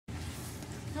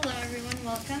everyone,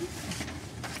 welcome.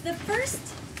 The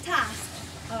first task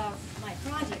of my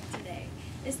project today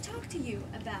is talk to you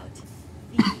about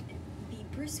the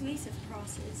persuasive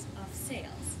process of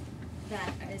sales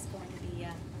that is going to be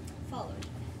followed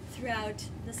throughout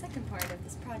the second part of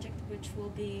this project, which will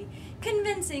be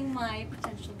convincing my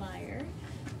potential buyer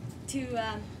to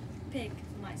pick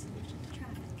my solution to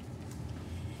traffic.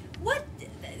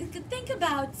 Think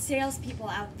about salespeople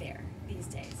out there these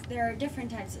days. There are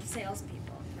different types of salespeople,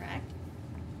 correct?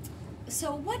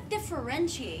 So what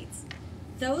differentiates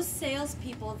those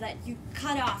salespeople that you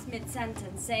cut off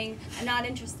mid-sentence saying, I'm not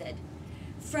interested,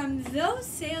 from those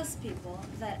salespeople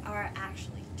that are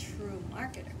actually true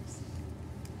marketers?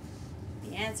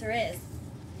 The answer is,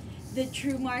 the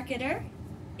true marketer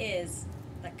is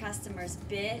the customer's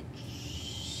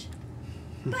bitch,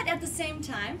 but at the same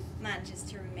time manages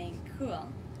to remain cool.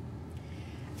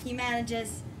 He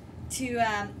manages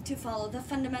to follow the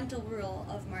fundamental rule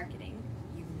of marketing.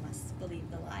 You must believe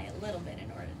the lie a little bit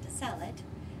in order to sell it,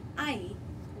 i.e.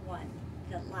 one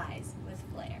that lies with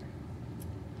flair.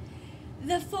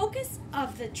 The focus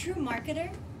of the true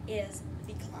marketer is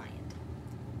the client.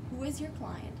 Who is your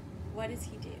client? What does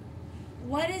he do?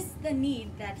 What is the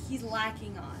need that he's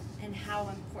lacking on, and how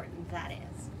important that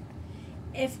is?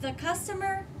 If the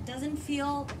customer doesn't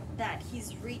feel that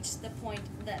he's reached the point,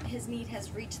 that his need has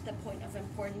reached the point of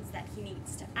importance that he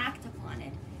needs to act upon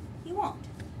it, he won't.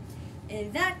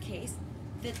 In that case,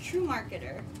 the true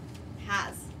marketer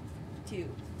has to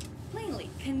plainly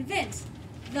convince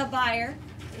the buyer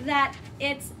that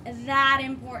it's that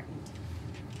important.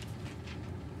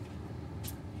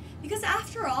 Because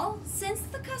after all, since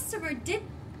the customer did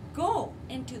go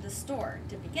into the store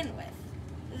to begin with,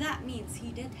 that means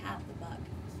he did have the bug.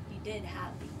 He did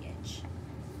have the itch.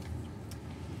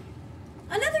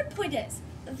 Another point is,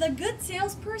 the good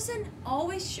salesperson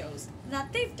always shows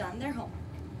that they've done their homework.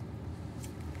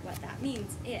 What that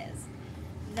means is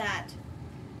that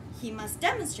he must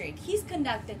demonstrate he's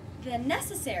conducted the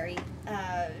necessary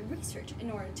research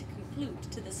in order to conclude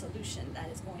to the solution that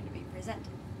is going to be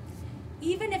presented.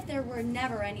 Even if there were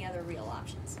never any other real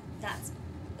options. That's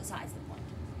besides the point.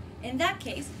 In that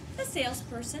case, the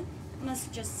salesperson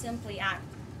must just simply act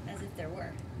as if there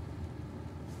were.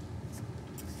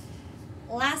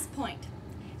 Last point.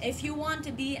 If you want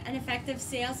to be an effective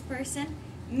salesperson,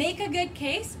 make a good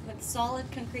case with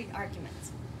solid, concrete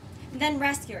arguments. Then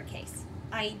rest your case,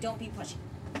 i.e. don't be pushy.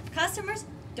 Customers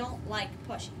don't like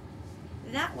pushy.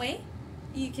 That way,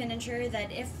 you can ensure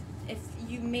that if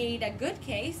you made a good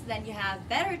case, then you have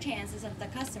better chances of the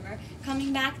customer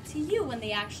coming back to you when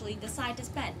they actually decide to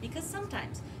spend, because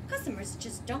sometimes customers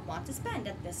just don't want to spend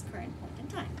at this current point in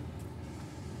time.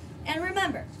 And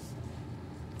remember,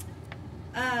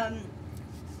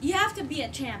 you have to be a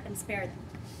champ and spare them.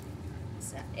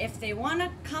 So if they want to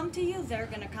come to you, they're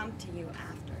going to come to you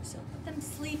after. So let them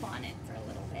sleep on it for a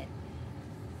little bit.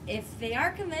 If they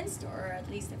are convinced, or at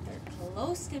least if they're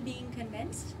close to being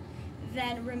convinced,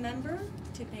 then remember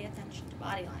to pay attention to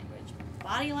body language.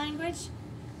 Body language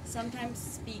sometimes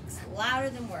speaks louder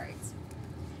than words.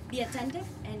 Be attentive,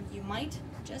 and you might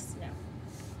just know.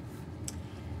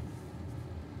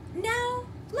 Now,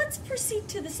 let's proceed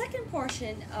to the second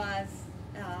portion of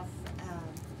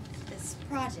this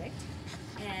project,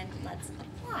 and let's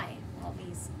apply all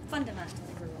these fundamental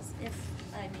rules, if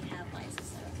I may have my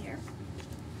set up here.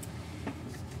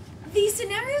 The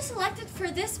scenario selected for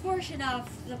this portion of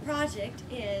the project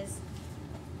is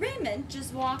Raymond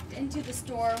just walked into the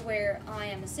store where I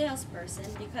am a salesperson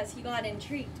because he got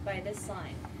intrigued by this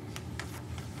sign.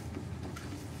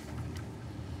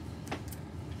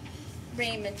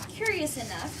 Raymond, curious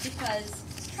enough, because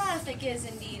traffic is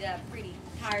indeed a pretty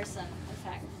tiresome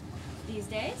effect these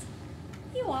days,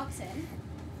 he walks in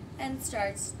and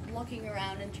starts looking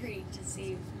around intrigued to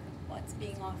see what's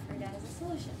being offered as a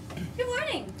solution. Good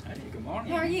morning. Hey, good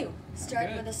morning. How are you? Start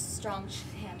good. with a strong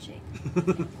handshake.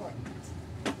 Important.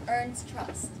 Earns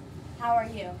trust. How are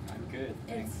you? I'm good.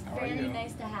 Thanks. It's How are very you?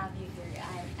 nice to have you here.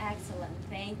 I'm excellent.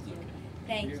 Thank you.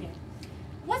 Thank you. you.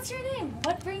 What's your name?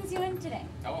 What brings you in today?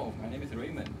 Oh, my name is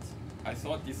Raymond. I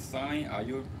saw this sign. Are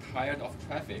you tired of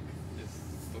traffic? This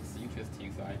looks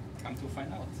interesting, so I come to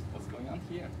find out what's going on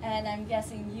here. And I'm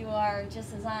guessing you are,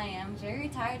 just as I am, very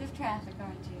tired of traffic,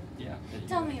 aren't you? Yeah.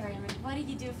 Tell me, Raymond, what do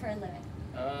you do for a living?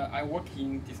 I work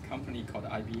in this company called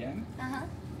IBM, Uh-huh.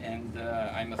 and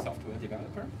I'm a software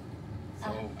developer.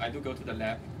 So I do go to the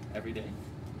lab every day.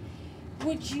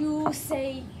 Would you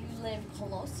say you live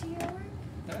close to your work?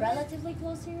 Relatively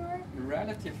close to your work?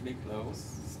 Relatively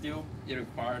close. Still, it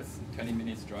requires 20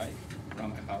 minutes drive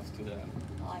from my house to the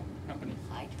company.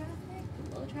 High traffic?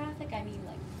 Low traffic? I mean,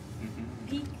 like Mm-hmm.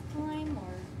 peak time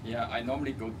or? Yeah, I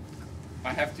normally go.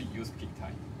 I have to use peak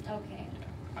time. Okay.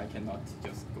 Yeah, I cannot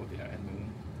just go there at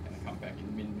noon and come back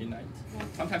in midnight. Okay.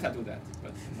 Sometimes I do that,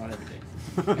 but not every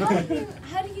day.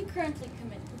 How do you currently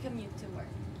commute to work?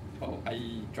 Oh,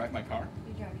 I drive my car.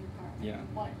 You drive your car. Yeah.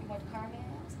 What car may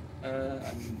I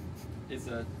ask? It's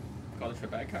called a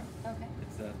Tribeca. Okay.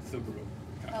 It's a Subaru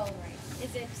car. Oh right.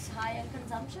 Is it high in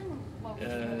consumption? What would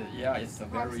you, Yeah, it's a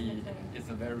very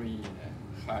approximately?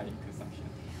 high consumption.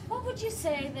 What would you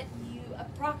say that you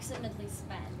approximately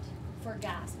spend for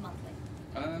gas monthly?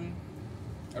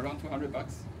 Around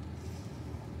 $200.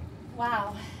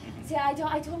 Wow. See, I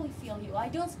totally feel you. I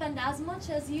don't spend as much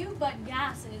as you, but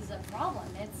gas is a problem.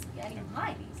 It's getting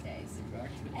high these days.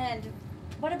 Exactly. And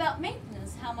what about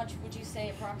maintenance? How much would you say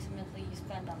approximately you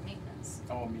spend on maintenance?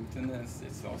 Oh, maintenance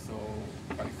is also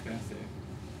quite expensive.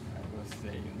 I would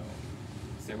say,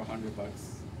 several $100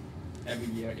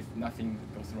 every year if nothing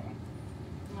goes wrong.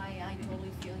 I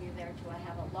totally feel you there too. I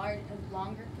have a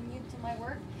longer commute to my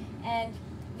work, and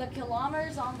the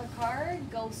kilometers on the car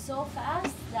go so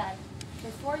fast that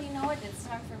before you know it, it's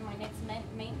time for my next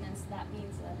maintenance. That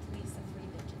means at least a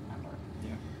 3-digit number.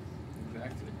 Yeah,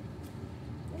 exactly.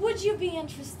 Would you be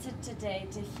interested today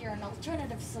to hear an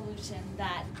alternative solution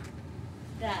that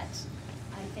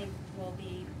I think will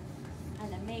be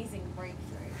an amazing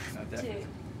breakthrough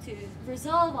to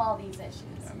resolve all these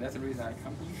issues? And that's the reason I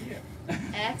come here.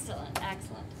 Excellent,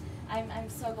 excellent. I'm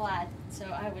so glad. So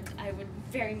I would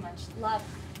very much love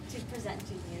to present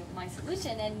to you my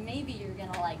solution, and maybe you're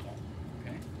gonna like it.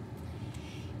 Okay.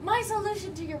 My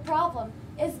solution to your problem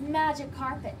is magic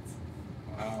carpets.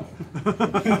 Wow.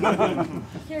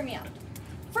 Hear me out.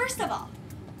 First of all,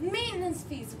 maintenance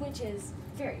fees, which is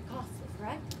very costly,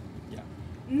 correct? Yeah.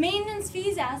 Maintenance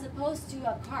fees as opposed to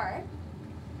a car,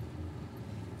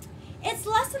 it's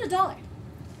less than $1.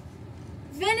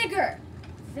 Vinegar.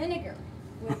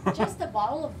 With just a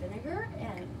bottle of vinegar,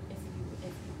 and if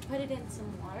you put it in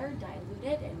some water, dilute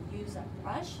it, and use a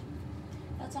brush,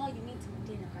 that's all you need to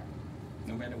maintain a carpet.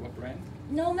 No matter what brand?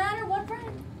 No matter what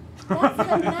brand. That's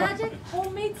the magic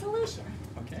homemade solution.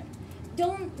 Okay.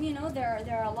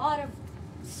 There are a lot of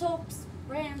soaps,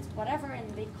 brands, whatever, and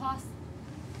they cost,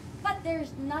 but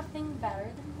there's nothing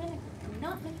better than vinegar, and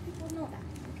not many people know that.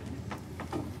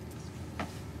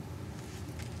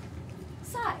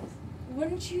 Size.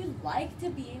 Wouldn't you like to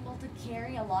be able to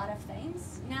carry a lot of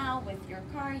things? Now, with your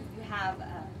car, you have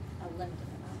a limited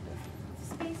amount of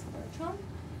space for a trunk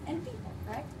and people,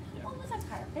 correct? Yeah. Well, with a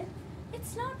carpet,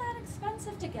 it's not that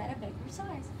expensive to get a bigger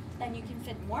size. Then you can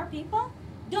fit more people,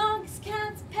 dogs,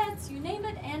 cats, pets, you name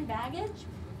it, and baggage,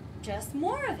 just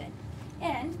more of it.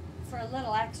 And for a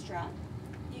little extra,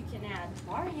 you can add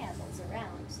bar handles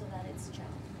around so that it's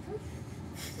child-proof,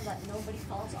 so that nobody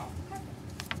falls off the carpet.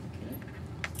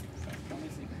 Sounds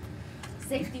promising.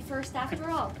 Safety first after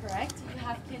all, correct? You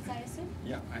have kids, I assume?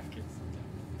 Yeah, I have kids.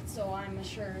 So I'm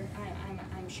sure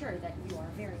that you are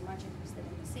very much interested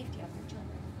in the safety of your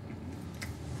children.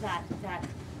 That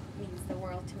means the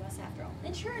world to us after all.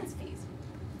 Insurance fees.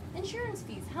 Insurance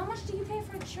fees. How much do you pay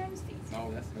for insurance fees? No,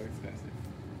 that's very expensive.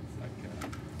 It's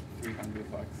like $300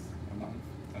 a month,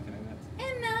 something like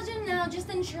that. Imagine now just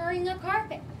insuring a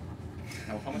carpet.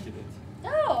 No, how much is it?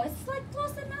 Oh, it's like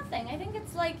close to nothing. I think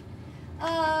it's like,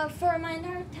 for my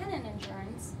tenant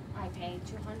insurance, I pay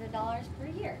 $200 per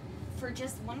year. For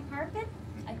just one carpet,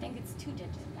 I think it's 2-digit.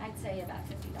 I'd say about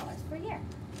 $50 per year.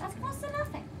 That's close to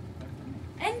nothing.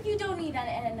 And you don't need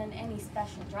any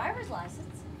special driver's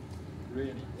license.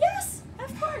 Really? Yes,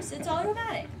 of course, it's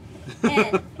automatic.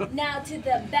 And now to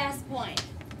the best point.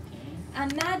 A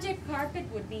magic carpet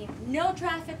would mean no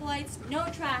traffic lights, no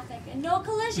traffic, and no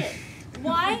collision.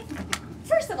 Why?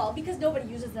 First of all, because nobody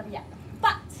uses them yet.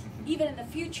 But even in the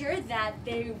future that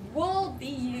they will be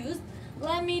used,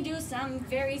 let me do some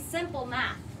very simple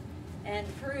math and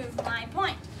prove my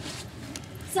point.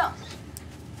 So,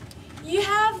 you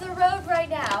have the road right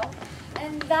now,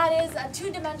 and that is a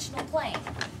 2-dimensional plane.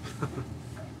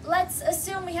 Let's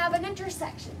assume we have an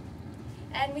intersection,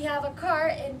 and we have a car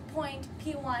in point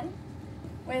P1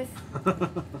 with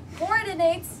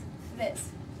coordinates this.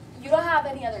 You don't have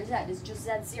any other Z, it's just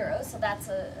Z0, so that's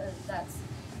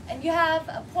and you have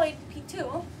a point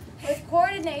P2 with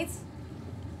coordinates.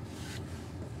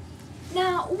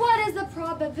 Now, what is the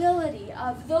probability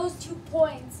of those 2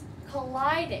 points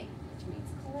colliding, which means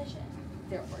collision,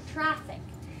 therefore traffic?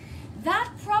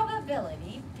 That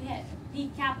probability,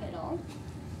 P capital,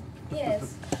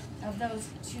 is, of those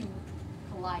 2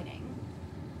 colliding,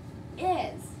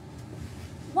 is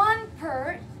 1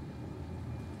 per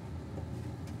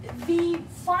the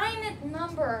finite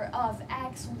number of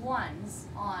x1s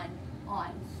on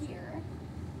here,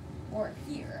 or or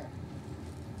here,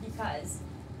 because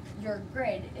your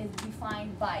grid is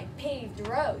defined by paved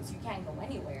roads. You can't go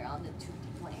anywhere on the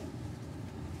 2D plane.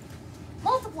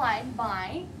 Multiplied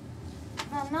by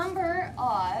the number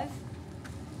of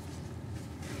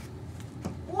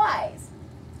y's.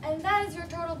 And that is your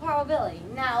total probability.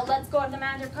 Now let's go to the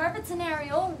magic carpet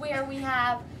scenario where we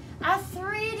have a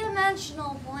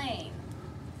 3-dimensional plane.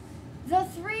 The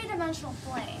 3-dimensional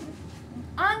plane,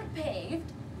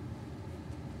 unpaved,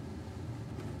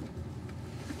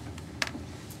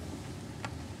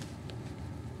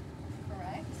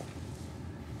 correct?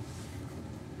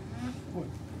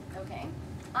 Okay,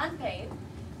 unpaved.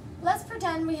 Let's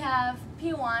pretend we have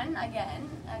P1 again,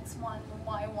 X1,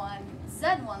 Y1,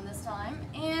 Z1 this time,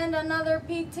 and another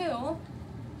P2,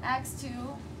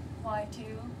 X2,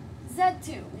 Y2,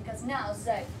 Z2, because now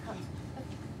Z comes.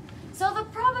 So the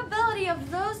probability of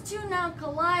those two now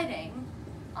colliding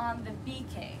on the B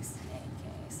case, A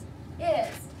case,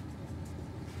 is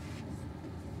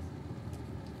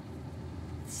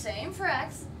same for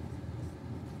X,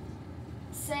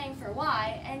 same for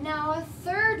Y, and now a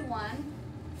third one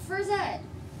for Z.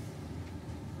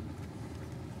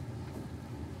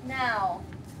 Now,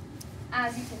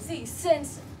 as you can see,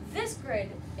 since this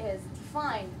grid is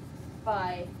defined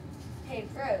by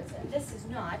paved roads and this is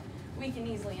not, we can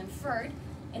easily infer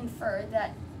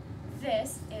that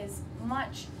this is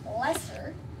much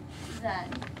lesser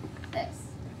than this.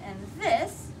 And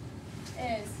this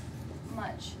is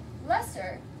much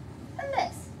lesser than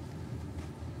this.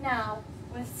 Now,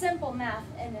 with simple math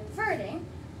and inverting,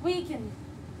 we can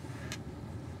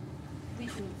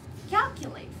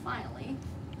calculate finally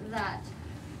that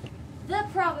the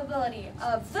probability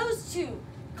of those two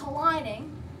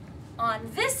colliding on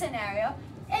this scenario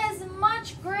is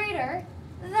much greater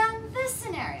than this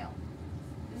scenario.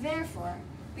 Therefore,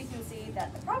 we can see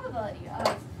that the probability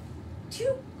of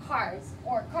two cars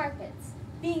or carpets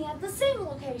being at the same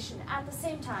location at the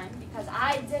same time, because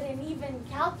I didn't even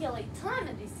calculate time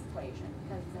in this equation,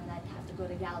 because then I'd have to go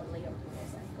to Galileo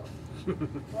rules and go,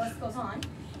 the list goes on,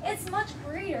 it's much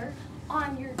greater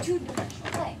on your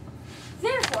 2-dimensional plane.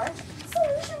 Therefore,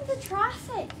 solution to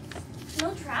traffic.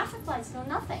 No traffic lights, no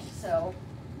nothing. So,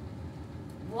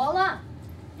 voila.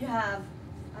 You have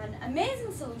an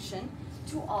amazing solution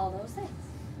to all those things.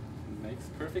 Makes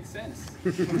perfect sense.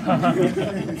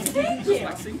 Thank you. Just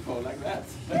like simple, like that.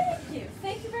 Thank you.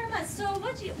 Thank you very much. So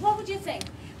what would you think?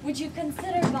 Would you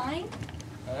consider buying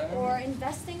or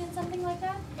investing in something like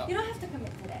that? No. You don't have to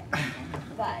commit today.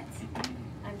 But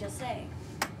I'm just saying.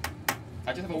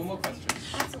 I just have one more question.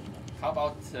 Absolutely. How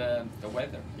about the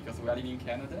weather? Because we are living in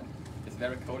Canada. It's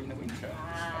very cold in the winter.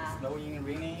 Ah. Like snowing,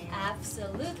 raining.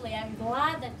 Absolutely. I'm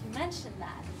glad that you mentioned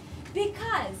that.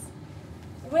 Because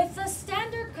with a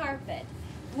standard carpet,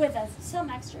 with some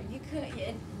extra,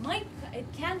 it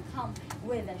can come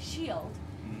with a shield,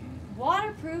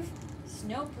 waterproof,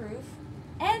 snowproof,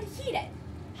 and heated.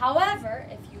 However,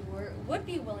 if you would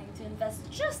be willing to invest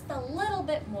just a little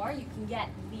bit more, you can get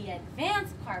the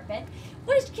advanced carpet,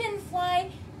 which can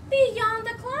fly beyond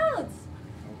the clouds.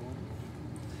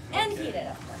 And heated,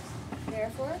 of course.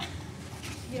 Therefore,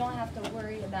 you don't have to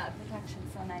worry about protection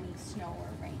from any snow or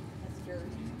rain, because you're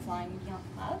flying beyond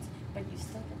clouds, but you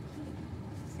still get heated.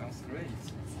 Sounds great.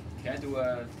 Can I do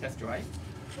a test drive?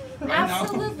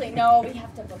 Absolutely. No, we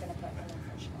have to book an appointment,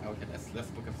 unfortunately. Okay, let's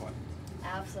book a one.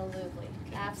 Absolutely.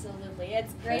 Absolutely.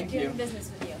 It's great Thank doing you. business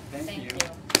with you. Thank you.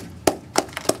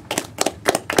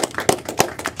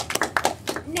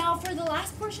 Now, for the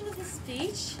last portion of the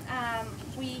speech,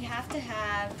 we have to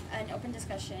have an open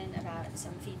discussion about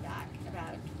some feedback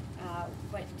about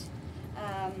what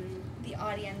the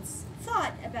audience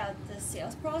thought about the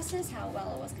sales process, how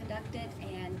well it was conducted,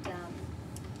 and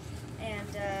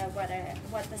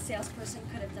what the salesperson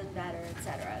could have done better,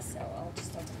 etc. So I'll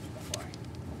just open the floor.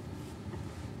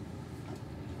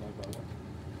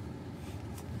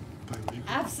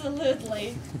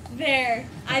 Absolutely. There.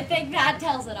 I think that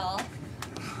tells it all.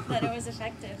 That it was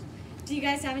effective. Do you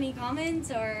guys have any comments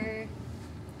or?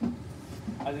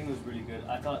 I think it was really good.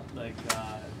 I thought like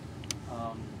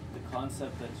the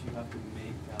concept that you have to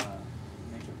make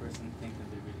a person think that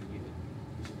they really need it,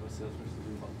 which is what salespersons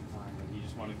do all the time. Like you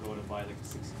just want to go to buy like a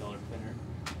 $60 printer,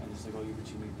 and it's like, oh, but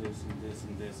you need this and this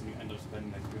and this, and you end up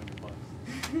spending like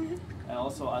 $300. And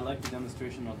also, I like the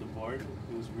demonstration of the board.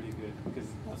 It was really good because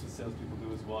that's what salespeople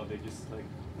do as well. They just like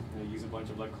use a bunch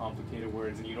of like complicated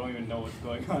words, and you don't even know what's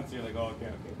going on. So you're like, oh, okay,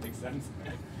 it makes sense.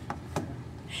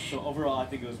 So overall, I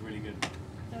think it was really good.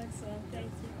 Excellent, thank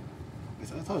you. I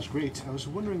thought it was great. I was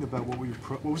wondering about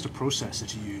what was the process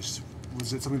that you used?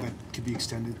 Was it something that could be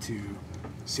extended to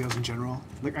sales in general?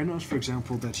 Like I noticed, for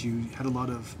example, that you had a lot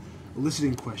of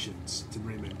eliciting questions to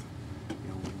Raymond. You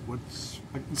know, what's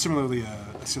similarly a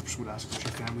salesperson would ask, what's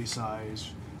your family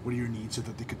size? What are your needs, so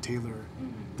that they could tailor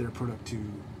their product to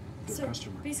their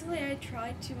customer. Basically, I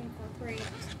tried to incorporate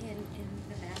in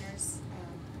the manners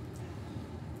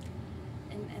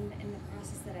in the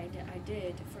process that I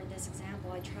did for this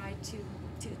example. I tried to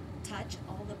touch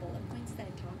all the bullet points that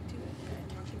I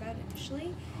talked about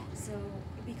initially. So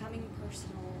becoming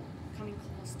personal, coming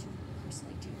close to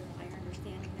personally to your buyer,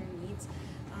 understanding their needs,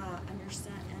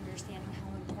 understanding how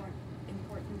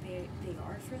important they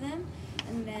are for them,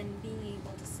 and then being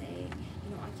able to say, you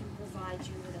know, I can provide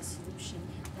you with a solution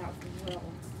that will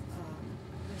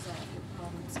resolve your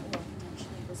problems or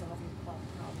potentially resolve your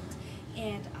problems.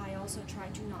 And I also try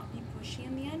to not be pushy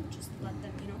in the end, just let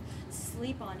them, you know,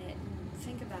 sleep on it and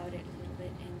think about it a little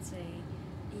bit and say,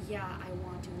 yeah, I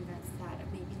want to invest that,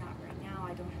 maybe not right now,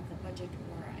 I don't have the budget,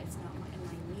 or it's not in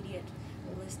my immediate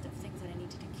list of things that I need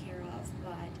to take care of,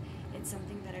 but it's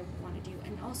something that I want to do.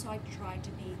 And also I try to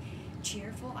be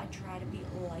cheerful, I try to be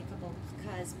likable,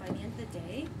 because by the end of the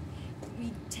day,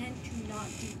 we tend to not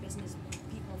do business with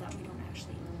people that we don't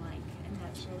actually like, and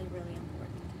that's really, really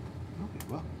important. Okay,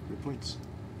 well, great points.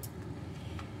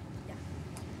 Yeah.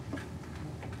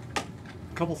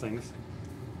 A couple things.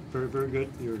 Very, very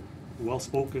good. You're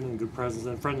well-spoken and good presence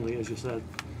and friendly, as you said.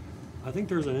 I think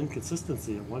there's an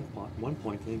inconsistency at one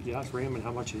point. I think you asked Raymond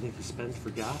how much you think he spends for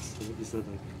gas. I think he said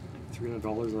like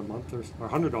 $300 a month or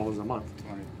 $100 a month.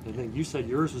 Right. I think you said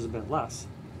yours was a bit less,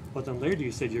 but then later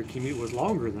you said your commute was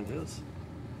longer than his.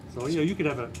 So you know, you could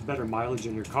have a better mileage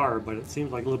in your car, but it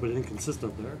seems like a little bit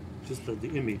inconsistent there. Just the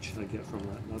image I get from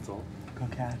that. That's all. Go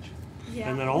catch. Yeah.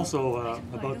 And then also I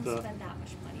about don't spend that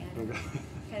much money.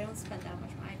 I don't spend that much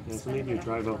money. Yeah, so maybe you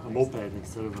drive a moped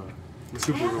instead of a I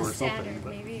Subaru have a or something. standard, But.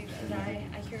 maybe, but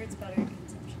I hear it's better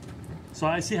consumption. So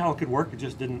I see how it could work. It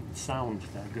just didn't sound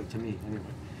that good to me, anyway.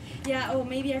 Yeah. Oh,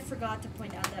 maybe I forgot to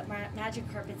point out that magic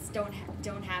carpets don't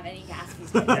have any gas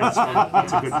fees. Yeah,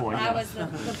 that's a good point. That Yeah. was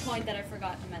the point that I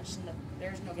forgot to mention. That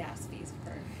there's no gas fees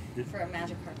for a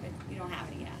magic carpet. You don't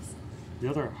have any gas. The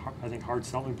other, I think, hard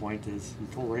selling point is you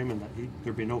told Raymond that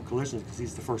there'd be no collisions because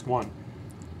he's the first one.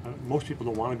 Most people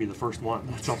don't want to be the first one.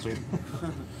 That's something.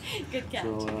 Good catch.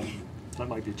 So that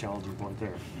might be a challenging point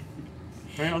there.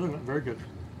 All right, other than that, very good.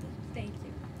 Thank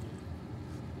you.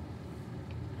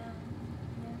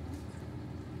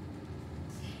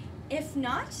 If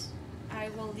not, I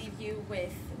will leave you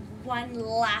with one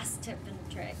last tip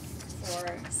and trick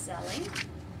for selling.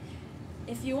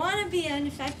 If you want to be an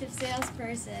effective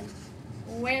salesperson,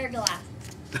 wear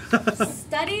glasses.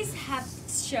 Studies have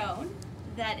shown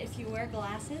that if you wear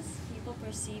glasses, people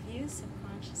perceive you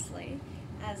subconsciously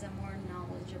as a more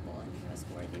knowledgeable and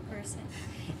trustworthy person.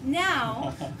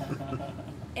 Now,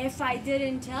 if I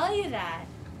didn't tell you that,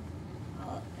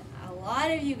 a lot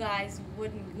of you guys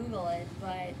wouldn't Google it,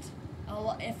 but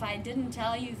if I didn't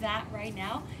tell you that right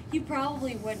now, you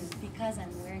probably wouldn't, because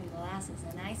I'm wearing glasses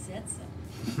and I said so.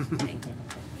 Thank you.